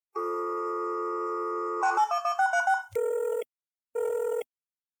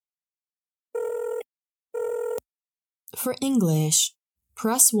For English,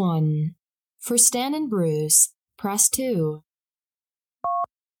 press 1. For Stan and Bruce, press 2.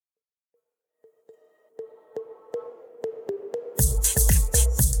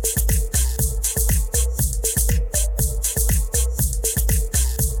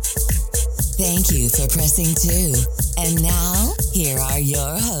 Thank you for pressing 2. And now, here are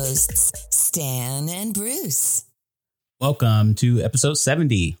your hosts, Stan and Bruce. Welcome to episode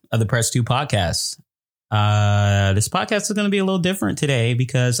 70 of the Press 2 podcast. This podcast is going to be a little different today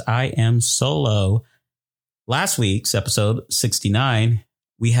because I am solo. Last week's episode 69,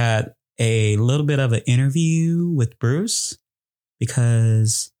 we had a little bit of an interview with Bruce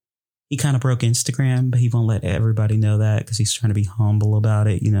because he kind of broke Instagram, but he won't let everybody know that because he's trying to be humble about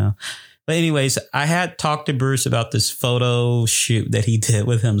it, you know. But anyways, I had talked to Bruce about this photo shoot that he did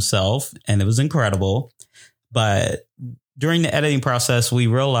with himself, and it was incredible. But during the editing process, we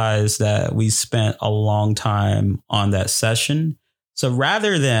realized that we spent a long time on that session. So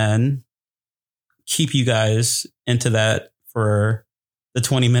rather than keep you guys into that for the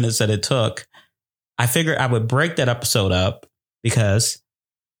 20 minutes that it took, I figured I would break that episode up because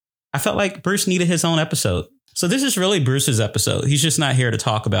I felt like Bruce needed his own episode. So this is really Bruce's episode. He's just not here to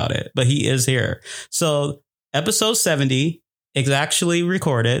talk about it, but he is here. So episode 70 is actually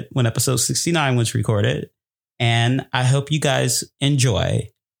recorded when episode 69 was recorded. And I hope you guys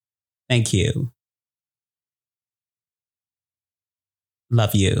enjoy. Thank you.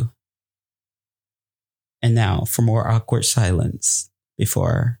 Love you. And now for more awkward silence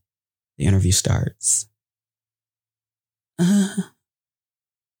before the interview starts.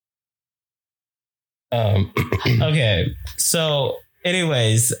 Okay. So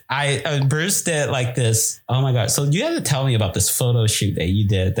anyways, Bruce did like this. Oh my God. So you have to tell me about this photo shoot that you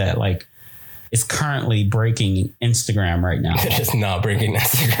did that like is currently breaking Instagram right now. It is not breaking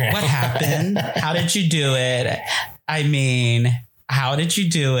Instagram. What happened? How did you do it? I mean, how did you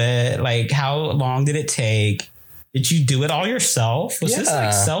do it? Like, how long did it take? Did you do it all yourself? Was this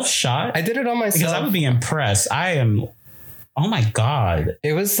like self-shot? I did it all myself. Because I would be impressed. Oh my God.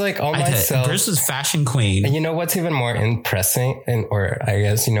 It was like all myself. Bruce is fashion queen. And you know what's even more impressive? Or I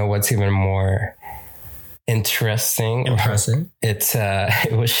guess, you know what's even more interesting? Impressive.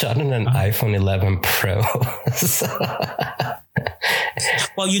 It was shot on an iPhone 11 Pro.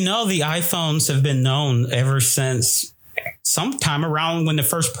 Well, you know, the iPhones have been known ever since sometime around when the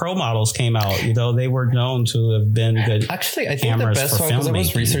first Pro models came out. You know, they were known to have been good. Actually, I think the best one, because I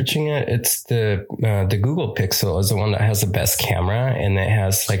was researching it, it's the Google Pixel is the one that has the best camera, and it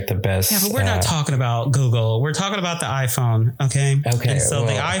has like the best. Yeah, but we're not talking about Google. We're talking about the iPhone. Okay. And so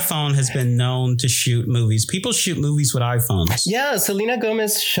the iPhone has been known to shoot movies. People shoot movies with iPhones. Yeah, Selena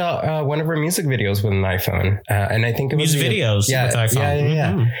Gomez shot one of her music videos with an iPhone, and I think it was music videos with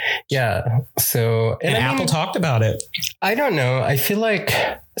iPhone. Yeah. So and Apple talked about it. I don't know. I feel like,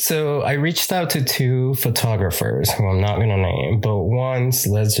 so I reached out to two photographers who I'm not going to name, but once,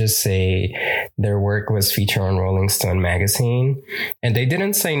 let's just say their work was featured on Rolling Stone magazine, and they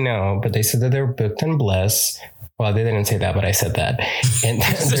didn't say no, but they said that they were booked and blessed. Well, they didn't say that, but I said that. And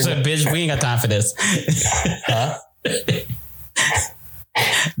so, bitch, we ain't got time for this. Huh?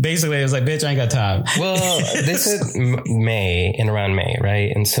 Basically, it was like, bitch, I ain't got time. Well, they said around May,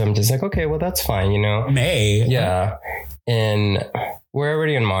 right? And so I'm just like, okay, well, that's fine, you know? May? Yeah. And we're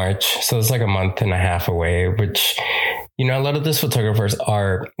already in March, so it's like a month and a half away, which, you know, a lot of these photographers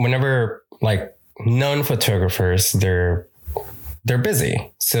are, whenever like known photographers, they're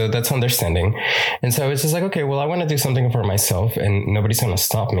busy. So that's understanding. And so it's just like, okay, well, I want to do something for myself and nobody's going to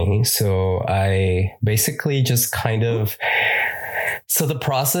stop me. So I basically just kind of... So the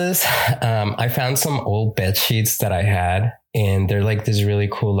process, I found some old bed sheets that I had, and they're like this really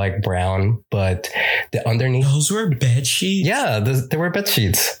cool, like brown, but the underneath. Those were bed sheets? Yeah, they were bed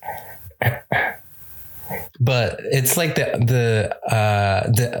sheets. But it's like the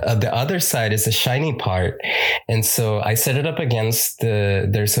other side is the shiny part. And so I set it up against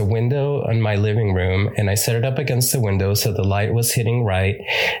there's a window in my living room, and I set it up against the window so the light was hitting right.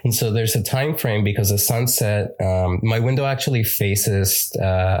 And so there's a time frame because the sunset, my window actually faces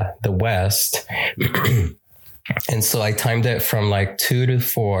the west. And so I timed it from like 2 to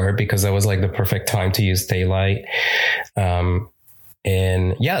 4 because that was like the perfect time to use daylight.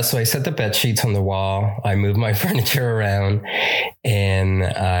 And yeah, so I set the bed sheets on the wall. I moved my furniture around, and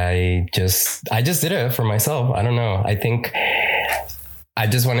I just did it for myself. I don't know. I think I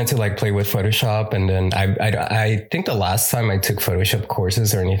just wanted to like play with Photoshop. And then I think the last time I took Photoshop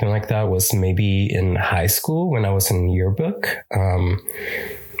courses or anything like that was maybe in high school when I was in yearbook.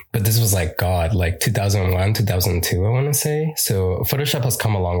 But this was like 2001, 2002, I want to say. So Photoshop has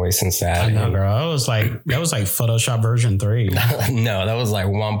come a long way since that. I know, girl. That was like Photoshop version 3. No, that was like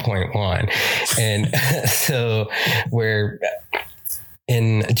 1.1. And so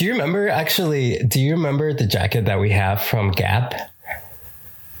do you remember the jacket that we have from Gap?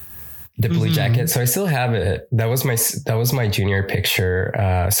 The blue jacket. So I still have it. That was my junior picture.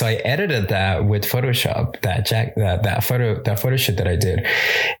 So I edited that with Photoshop, that photo shoot that I did.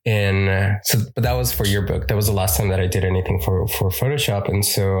 And but that was for your book. That was the last time that I did anything for Photoshop. And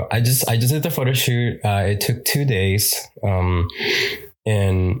so I just did the photo shoot. It took 2 days.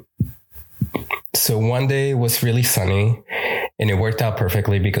 And so one day was really sunny. And it worked out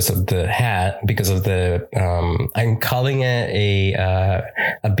perfectly because of the hat, because of I'm calling it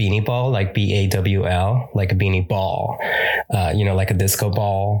a beanie ball, like BAWL, like a beanie ball, like a disco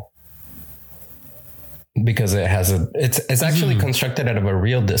ball, because it has it's actually constructed out of a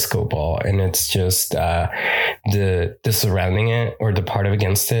real disco ball, and it's just the surrounding it, or the part of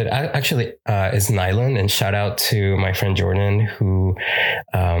against it actually is nylon. And shout out to my friend Jordan, who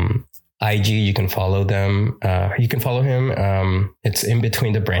IG, you can follow them. You can follow him. It's In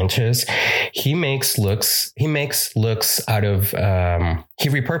Between the Branches. He makes looks out of, he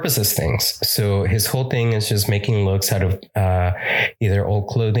repurposes things. So his whole thing is just making looks out of, either old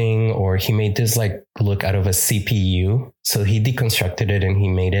clothing, or he made this like look out of a CPU. So he deconstructed it and he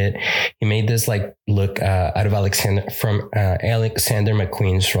made this like look, out of Alexander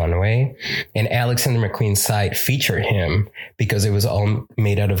McQueen's Runway, and Alexander McQueen's site featured him because it was all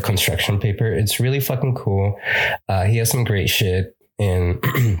made out of construction paper. It's really fucking cool. He has some great shit. And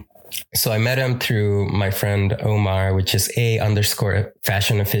so I met him through my friend Omar, which is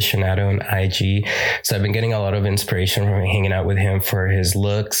 _fashion aficionado on IG. So I've been getting a lot of inspiration from hanging out with him for his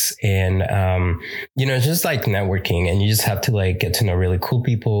looks, and, just like networking. And you just have to like get to know really cool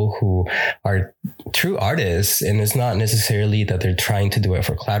people who are true artists. And it's not necessarily that they're trying to do it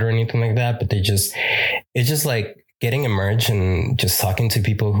for clout or anything like that, but it's just like getting immersed and just talking to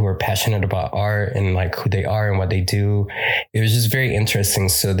people who are passionate about art and like who they are and what they do. It was just very interesting.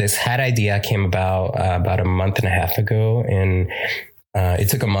 So this hat idea came about a month and a half ago, and it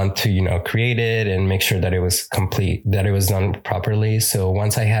took a month to, create it and make sure that it was complete, that it was done properly. So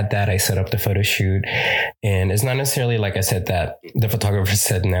once I had that, I set up the photo shoot, and it's not necessarily, like I said, that the photographer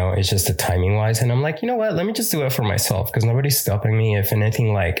said no, it's just the timing wise. And I'm like, you know what, let me just do it for myself, because nobody's stopping me. If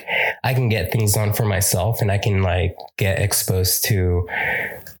anything, like I can get things done for myself, and I can like get exposed to,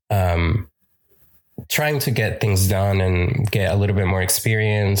 trying to get things done and get a little bit more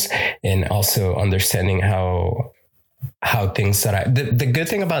experience, and also understanding how things the good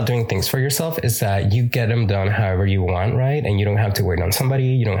thing about doing things for yourself is that you get them done however you want, right? And you don't have to wait on somebody.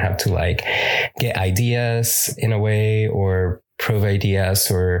 You don't have to like get ideas in a way, or prove ideas.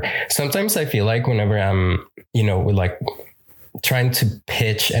 Or sometimes I feel like whenever I'm, with like trying to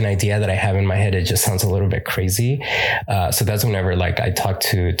pitch an idea that I have in my head, it just sounds a little bit crazy. So that's whenever like I talked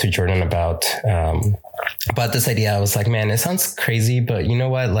to Jordan about this idea. I was like, man, it sounds crazy, but you know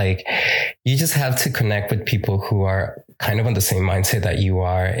what? Like, you just have to connect with people who are kind of on the same mindset that you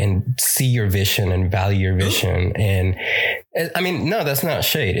are, and see your vision and value your vision. And I mean, no, that's not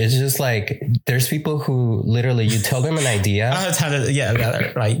shade. It's just like, there's people who literally, you tell them an idea.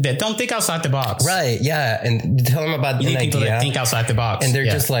 Right. They don't think outside the box. Right. Yeah. And you tell them about an idea. That think outside the box. And they're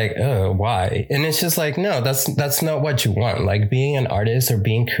just like, oh, why? And it's just like, no, that's not what you want. Like, being an artist or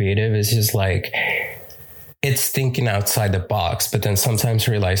being creative is just like, it's thinking outside the box, but then sometimes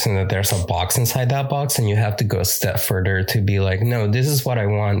realizing that there's a box inside that box, and you have to go a step further to be like, no, this is what I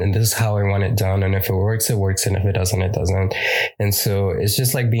want, and this is how I want it done. And if it works, it works. And if it doesn't, it doesn't. And so it's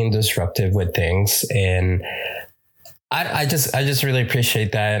just like being disruptive with things. And I just really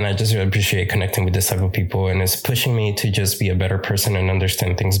appreciate that. And I just really appreciate connecting with this type of people. And it's pushing me to just be a better person and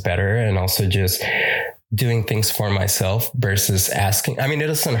understand things better. And also just doing things for myself versus asking. I mean, it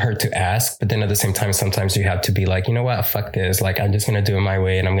doesn't hurt to ask, but then at the same time, sometimes you have to be like, you know what, fuck this. Like, I'm just going to do it my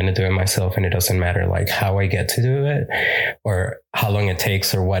way, and I'm going to do it myself. And it doesn't matter like how I get to do it, or how long it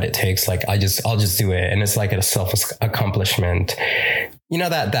takes, or what it takes. Like, I'll just do it. And it's like a self accomplishment. You know,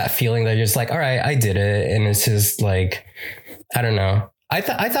 that feeling that you're just like, all right, I did it. And it's just like, I don't know. I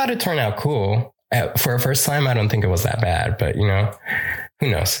thought it turned out cool. For a first time, I don't think it was that bad, but who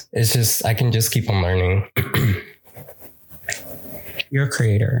knows? It's just, I can just keep on learning. You're a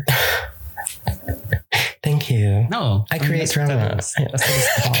creator. Thank you. No, I create drama. That's what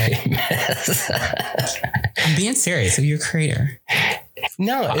it's called. I'm being serious. So you're a creator.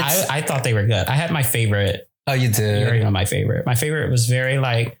 No, I thought they were good. I had my favorite. Oh, you did? You already know my favorite. My favorite was very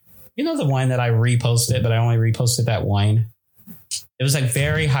like, the wine that I reposted, but I only reposted that wine. It was like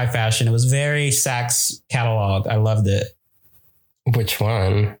very high fashion. It was very Saks catalog. I loved it. Which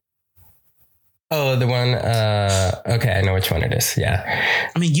one? Oh, the one. Okay, I know which one it is. Yeah.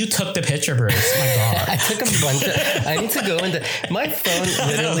 I mean, you took the picture, Bruce. My God. I took a bunch of. I need to go into my phone.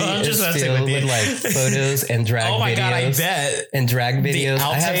 Literally is filled with like photos and drag videos. Oh my God, I bet. And drag videos.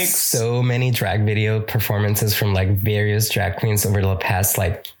 I have so many drag video performances from like various drag queens over the past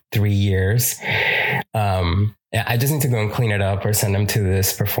like 3 years. Yeah, I just need to go and clean it up or send them to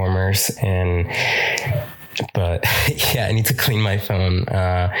this performers but yeah, I need to clean my phone.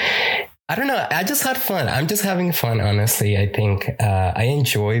 I don't know. I just had fun. I'm just having fun, honestly. I think I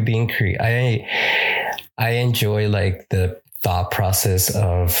enjoy being I enjoy like the thought process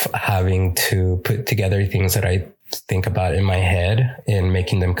of having to put together things that I think about in my head and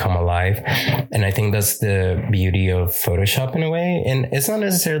making them come alive. And I think that's the beauty of Photoshop in a way. And it's not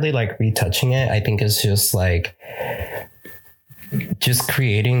necessarily like retouching it. I think it's just like just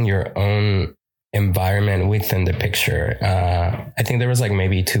creating your own environment within the picture. I think there was like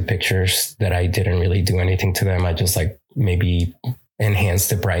maybe 2 pictures that I didn't really do anything to them. I just like maybe enhanced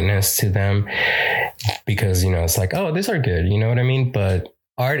the brightness to them because, you know, it's like, oh, these are good. You know what I mean? But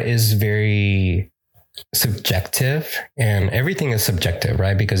art is very subjective and everything is subjective,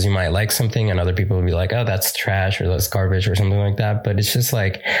 right? Because you might like something and other people will be like, oh, that's trash or that's garbage or something like that. But it's just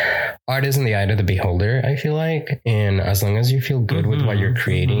like art is in the eye of the beholder, I feel like. And as long as you feel good with what you're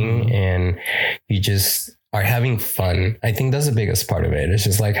creating and you just are having fun, I think that's the biggest part of it. It's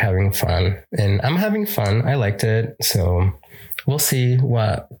just like having fun, and I'm having fun. I liked it. So we'll see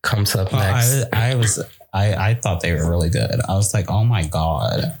what comes up next. I thought they were really good. I was like, oh my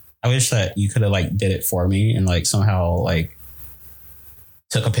God. I wish that you could have like did it for me and like somehow like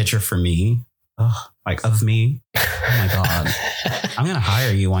took a picture for me, like of me. Oh my God. I'm going to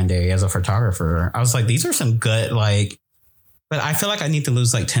hire you one day as a photographer. I was like, these are some good, like, but I feel like I need to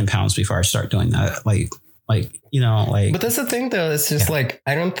lose like 10 pounds before I start doing that. Like, you know, like, but that's the thing though. It's just like,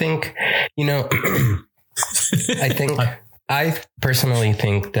 I don't think, you know, I personally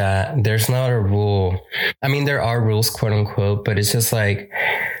think that there's not a rule. I mean, there are rules, quote unquote, but it's just like,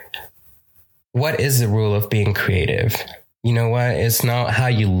 what is the rule of being creative? You know what? It's not how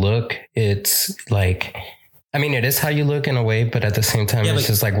you look. It's like, I mean, it is how you look in a way, but at the same time, it's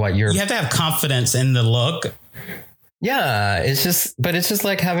just like what you have to have confidence in the look. Yeah. It's just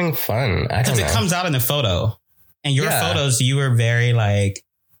like having fun. Because it comes out in the photo, and your photos, you were very like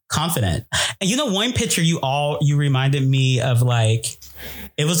confident. And you know, one picture you reminded me of, like,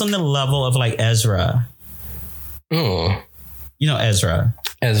 it was on the level of like Ezra. Oh, you know, Ezra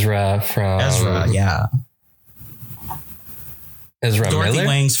from Ezra. Yeah. Ezra Dorothy Miller?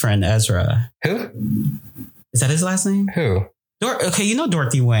 Wang's friend, Ezra. Who? Is that his last name? Who? Okay. You know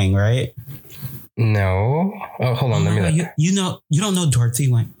Dorothy Wang, right? No. Oh, hold on. Let me look. You don't know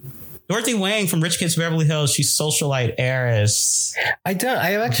Dorothy Wang. Dorothy Wang from Rich Kids Beverly Hills. She's socialite heiress. I don't.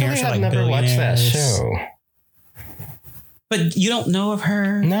 I actually have never watched that show. But you don't know of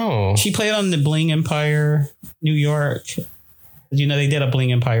her? No. She played on the Bling Empire, New York. You know, they did a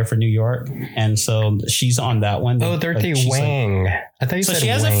Bling Empire for New York. And so she's on that one. Dorothy Wang. I thought you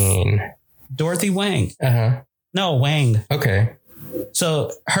said Wayne. Dorothy Wang. Uh-huh. No, Wang. Okay.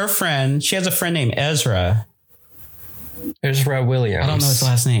 So her friend, she has a friend named Ezra. Ezra Williams. I don't know his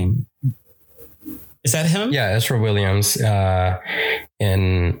last name. Is that him? Yeah, Ezra Williams.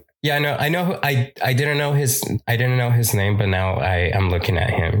 And yeah, I know. I didn't know his name, but now I'm looking at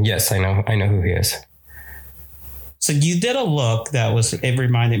him. Yes, I know who he is. So you did a look it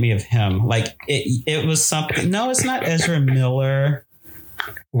reminded me of him. Like it was something. No, it's not Ezra Miller.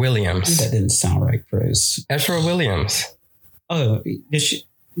 Williams. That didn't sound right, Chris. Ezra Williams. Oh,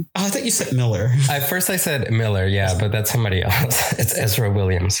 I thought you said Miller. At first I said Miller, yeah, but that's somebody else. It's Ezra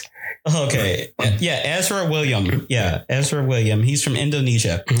Williams. Okay. Yeah, Ezra William. Yeah, Ezra William. He's from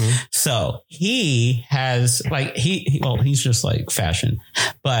Indonesia. Mm-hmm. So he has like he's just like fashion.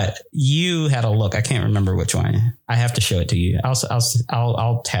 But you had a look. I can't remember which one. I have to show it to you.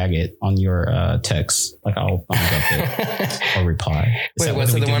 I'll tag it on your text. Like I'll thumbs up it or reply. Wait,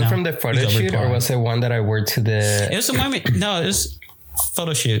 was it the one from the photo shoot, or was it one that I wore to the? It was the one. No, it was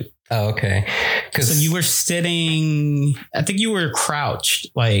photo shoot. Oh, okay. So you were sitting. I think you were crouched,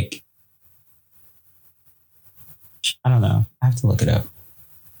 like. I don't know. I have to look it up.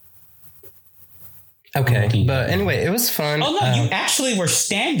 Okay. But anyway, it was fun. Oh, no, you actually were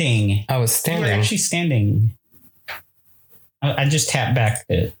standing. I was standing. You were actually standing. I just tapped back.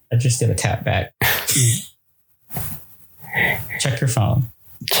 I just did a tap back. Check your phone.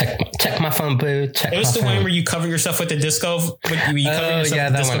 check my phone, boo. Check. It was my the phone. one where you cover yourself with the disco. That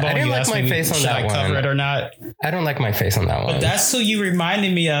one. I didn't like my face on that one. Cover it or not? I don't like my face on that one. But that's who you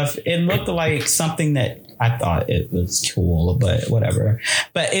reminded me of. It looked like something that I thought it was cool, but whatever.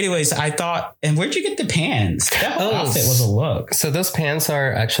 But anyways, I thought, and where'd you get the pants? That whole outfit was a look. So those pants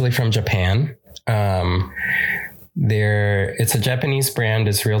are actually from Japan. It's a Japanese brand.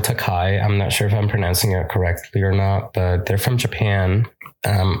 It's Real Takai. I'm not sure if I'm pronouncing it correctly or not, but they're from Japan.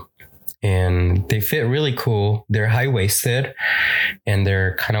 And they fit really cool. They're high-waisted and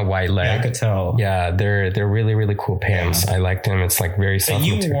they're kind of wide leg. Yeah, I could tell. Yeah, they're really, really cool pants. Yeah. I like them. It's like very soft.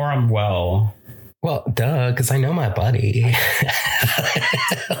 And you wore them well. Well, duh, because I know my body.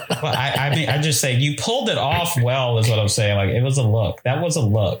 Well, I mean, I just say you pulled it off well is what I'm saying. Like, it was a look. That was a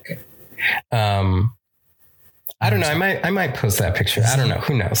look. I don't know. I might post that picture. I don't know.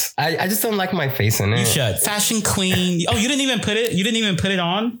 Who knows? I just don't like my face in it. You should. Fashion queen. Oh, you didn't even put it? You didn't even put it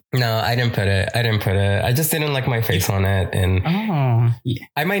on? No, I didn't put it. I just didn't like my face on it. And yeah.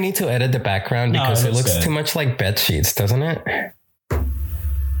 I might need to edit the background because it looks too much like bed sheets, doesn't it?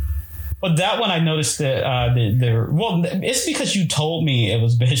 Well, that one I noticed that well, it's because you told me it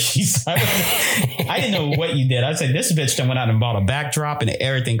was bed sheets. I didn't know what you did. I said, this bitch done went out and bought a backdrop and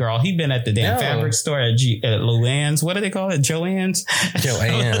everything, girl. He'd been at the damn fabric store at Luann's. What do they call it? Joann's?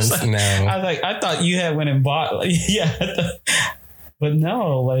 Joann's. No. I was like, I thought you had went and bought. But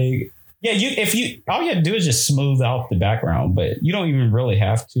no, like, yeah, all you have to do is just smooth out the background, but you don't even really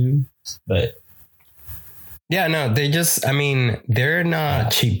have to. But yeah, no, they're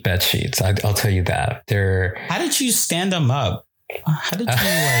not cheap bed sheets. I'll tell you that. How did you stand them up? How did you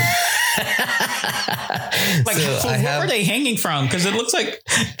where were they hanging from? Because it looks like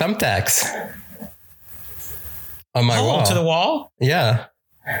thumbtacks on my wall. To the wall? Yeah.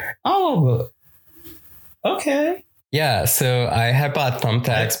 Oh, okay. Yeah, so I had bought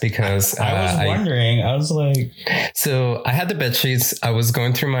thumbtacks because I was wondering. I was like, so I had the bed sheets. I was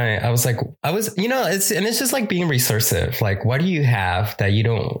going through it's just like being resourceful. Like, what do you have that you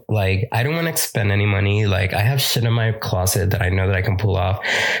don't like? I don't want to spend any money. Like, I have shit in my closet that I know that I can pull off.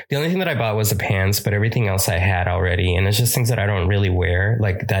 The only thing that I bought was the pants, but everything else I had already. And it's just things that I don't really wear,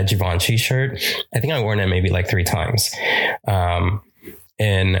 like that Givenchy shirt. I think I worn it maybe like 3 times.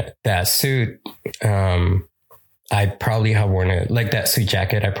 And that suit, I probably have worn it, like that suit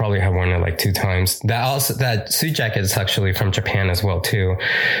jacket. I probably have worn it like 2 times. That suit jacket is actually from Japan as well too.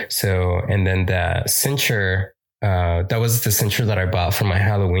 So, and then the cincher, that was the cincher that I bought for my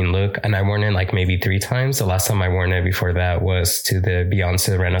Halloween look. And I worn it like maybe 3 times. The last time I worn it before that was to the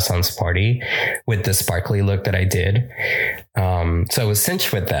Beyonce Renaissance party with the sparkly look that I did. So I was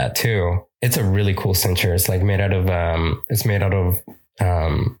cinched with that too. It's a really cool cincher. It's like made out of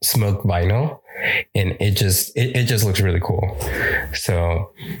smoked vinyl. And it just looks really cool.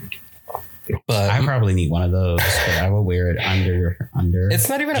 So, but I probably need one of those, but I will wear it under. It's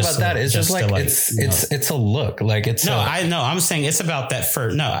not even about that. It's just like it's a look. Like it's I'm saying it's about that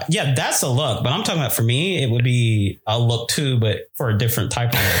for that's a look. But I'm talking about for me, it would be a look too, but for a different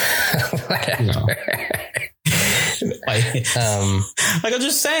type of look. Whatever. Like I'm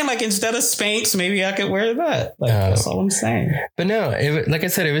just saying, like, instead of Spanx, maybe I could wear that. Like, that's all I'm saying. But no, like I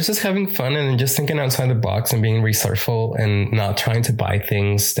said, it was just having fun and just thinking outside the box and being resourceful and not trying to buy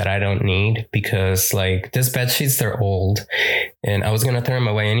things that I don't need because, like, these bed sheets, they're old and I was gonna throw them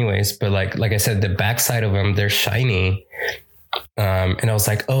away anyways. But like I said, the backside of them, they're shiny. And I was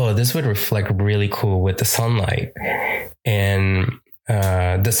like, oh, this would reflect really cool with the sunlight. And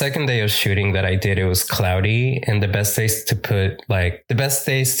the second day of shooting that I did, it was cloudy, and the best days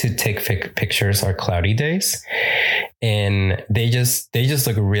to take pictures are cloudy days, and they just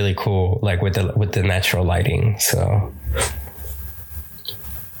look really cool, like with the natural lighting. So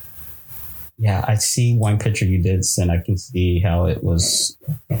yeah, I see one picture you did send. I can see how it was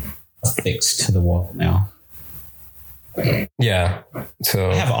affixed to the wall now. Yeah,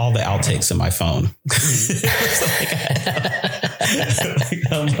 so I have all the outtakes in my phone.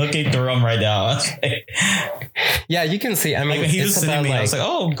 I'm looking through them right now. Yeah, you can see. I mean, like when he was sending me, I was like,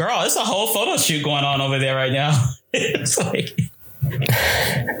 "Oh, girl, it's a whole photo shoot going on over there right now." It's like,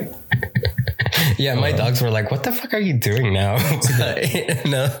 yeah, my dogs were like, "What the fuck are you doing now?"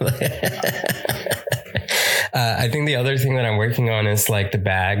 No. I think the other thing that I'm working on is like the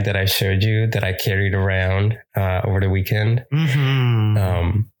bag that I showed you that I carried around over the weekend.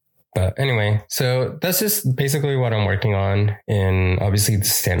 Mm-hmm. But anyway, so that's just basically what I'm working on. And obviously the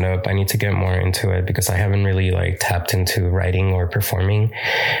stand up, I need to get more into it because I haven't really like tapped into writing or performing.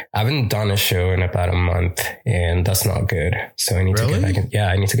 I haven't done a show in about a month and that's not good. So I need to get back in. Yeah,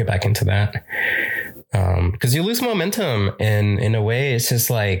 I need to get back into that. because you lose momentum, and in a way it's just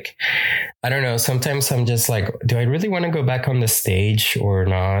like, I don't know, sometimes I'm just like, do I really want to go back on the stage or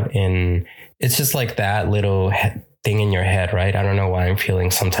not? And it's just like that little thing in your head, right? I don't know why I'm feeling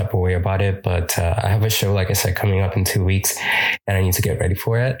some type of way about it, but I have a show, like I said, coming up in 2 weeks, and I need to get ready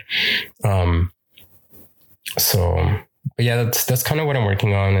for it. But yeah, that's kind of what I'm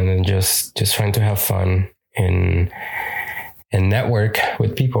working on, and then just trying to have fun and network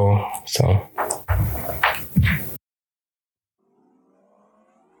with people. So.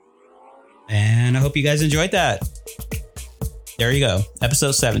 And I hope you guys enjoyed that. There you go.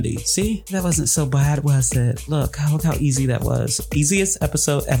 Episode 70. See, that wasn't so bad, was it? Look how easy that was. Easiest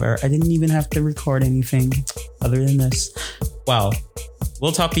episode ever. I didn't even have to record anything other than this. Wow.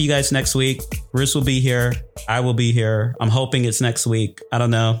 We'll talk to you guys next week. Bruce will be here. I will be here. I'm hoping it's next week. I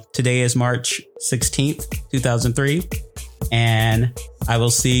don't know. Today is March 16th, 2003. And I will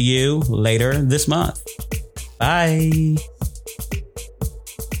see you later this month. Bye.